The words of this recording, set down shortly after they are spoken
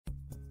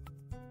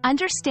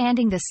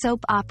Understanding the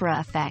soap opera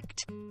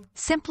effect.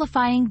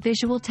 Simplifying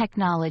visual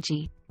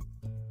technology.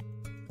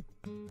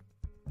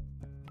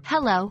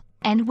 Hello,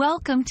 and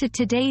welcome to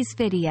today's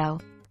video.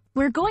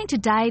 We're going to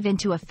dive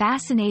into a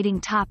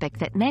fascinating topic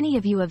that many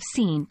of you have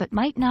seen but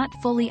might not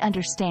fully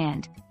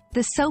understand: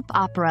 the soap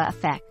opera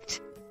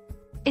effect.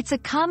 It's a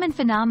common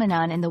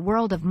phenomenon in the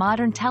world of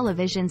modern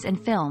televisions and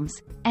films,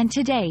 and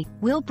today,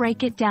 we'll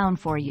break it down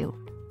for you.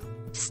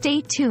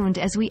 Stay tuned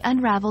as we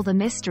unravel the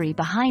mystery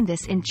behind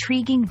this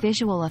intriguing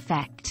visual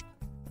effect.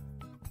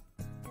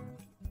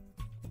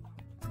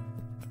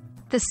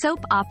 The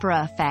soap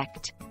opera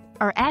effect,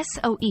 or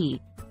SOE,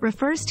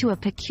 refers to a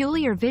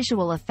peculiar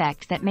visual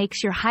effect that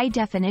makes your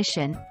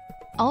high-definition,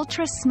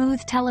 ultra-smooth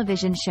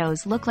television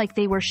shows look like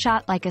they were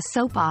shot like a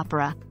soap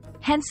opera,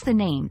 hence the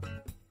name.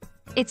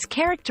 It's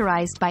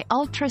characterized by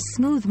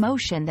ultra-smooth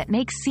motion that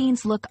makes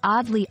scenes look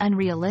oddly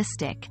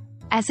unrealistic,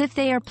 as if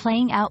they are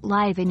playing out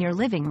live in your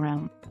living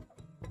room.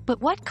 But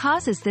what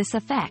causes this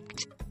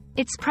effect?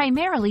 It's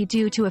primarily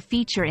due to a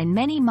feature in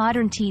many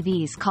modern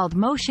TVs called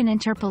motion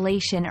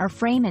interpolation or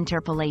frame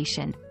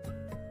interpolation.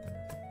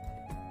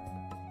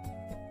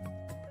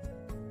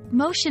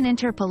 Motion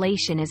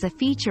interpolation is a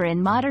feature in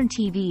modern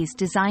TVs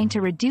designed to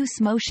reduce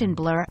motion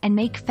blur and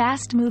make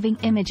fast-moving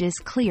images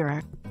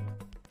clearer.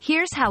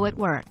 Here's how it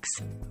works.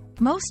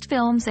 Most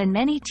films and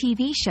many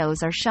TV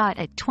shows are shot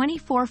at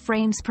 24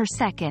 frames per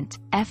second,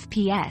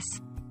 FPS.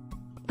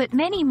 But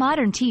many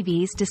modern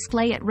TVs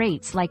display at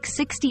rates like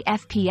 60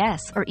 FPS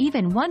or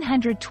even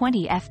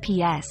 120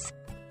 FPS.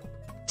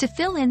 To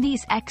fill in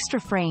these extra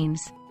frames,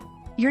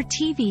 your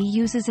TV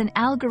uses an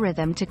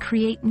algorithm to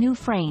create new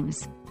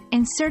frames,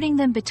 inserting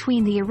them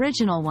between the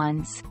original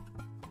ones.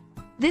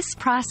 This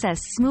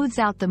process smooths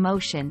out the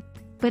motion,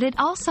 but it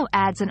also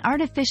adds an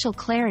artificial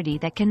clarity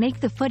that can make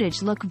the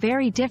footage look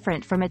very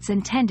different from its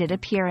intended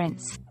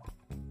appearance.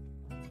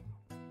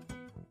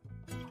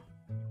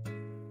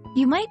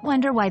 You might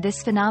wonder why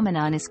this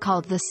phenomenon is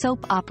called the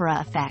soap opera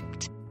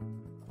effect.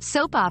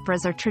 Soap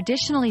operas are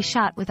traditionally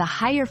shot with a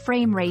higher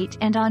frame rate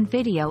and on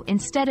video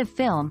instead of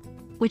film,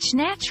 which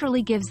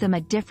naturally gives them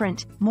a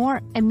different, more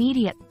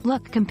immediate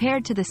look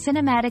compared to the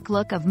cinematic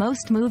look of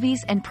most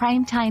movies and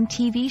primetime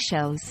TV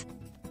shows.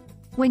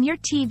 When your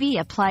TV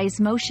applies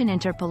motion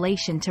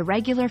interpolation to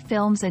regular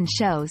films and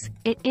shows,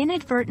 it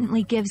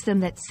inadvertently gives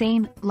them that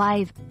same,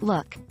 live,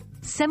 look,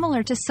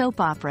 similar to soap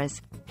operas,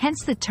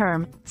 hence the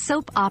term,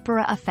 soap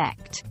opera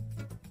effect.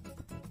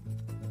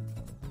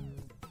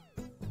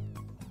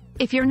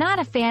 If you're not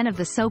a fan of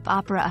the soap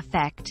opera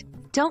effect,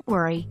 don't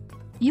worry,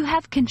 you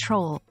have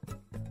control.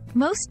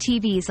 Most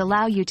TVs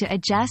allow you to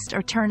adjust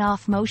or turn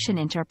off motion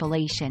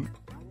interpolation.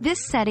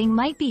 This setting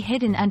might be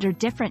hidden under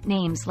different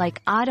names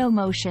like Auto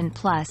Motion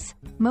Plus,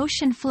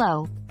 Motion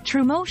Flow,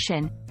 True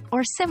Motion,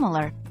 or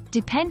similar,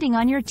 depending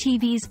on your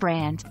TV's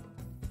brand.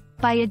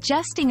 By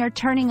adjusting or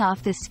turning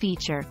off this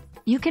feature,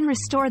 you can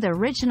restore the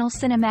original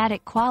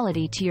cinematic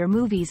quality to your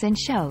movies and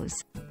shows.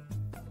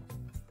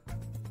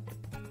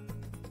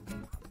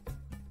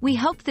 We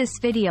hope this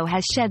video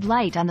has shed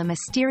light on the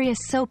mysterious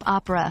soap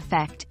opera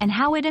effect and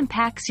how it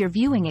impacts your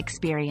viewing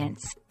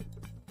experience.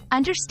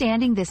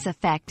 Understanding this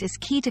effect is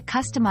key to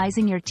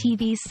customizing your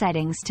TV's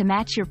settings to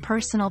match your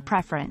personal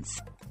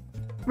preference.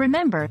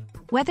 Remember,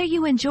 whether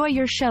you enjoy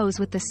your shows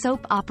with the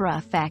soap opera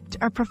effect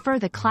or prefer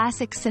the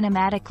classic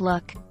cinematic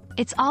look,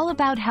 it's all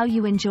about how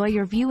you enjoy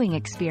your viewing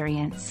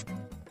experience.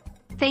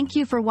 Thank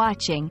you for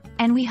watching,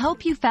 and we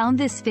hope you found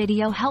this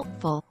video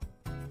helpful.